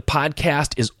succeed. The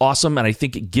podcast is awesome, and I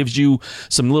think it gives you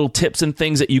some little tips and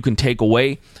things that you can take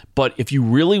away. But if you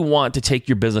really want to take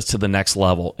your business to the next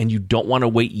level, and you don't want to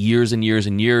wait years and years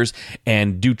and years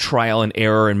and do trial and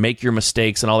error and make your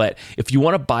mistakes and all that, if you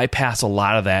want to bypass a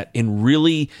lot of that and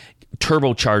really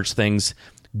turbocharge things,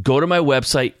 go to my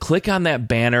website, click on that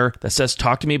banner that says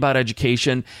talk to me about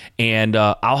education, and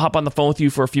I'll hop on the phone with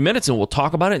you for a few minutes and we'll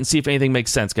talk about it and see if anything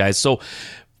makes sense, guys. So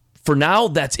for now,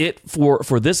 that's it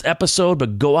for this episode,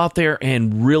 but go out there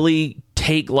and really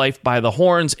take life by the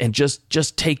horns and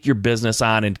just take your business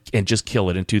on and just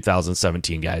kill it in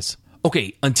 2017, guys.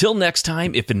 Okay, until next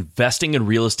time, if investing in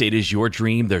real estate is your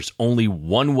dream, there's only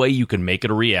one way you can make it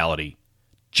a reality.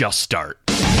 Just start.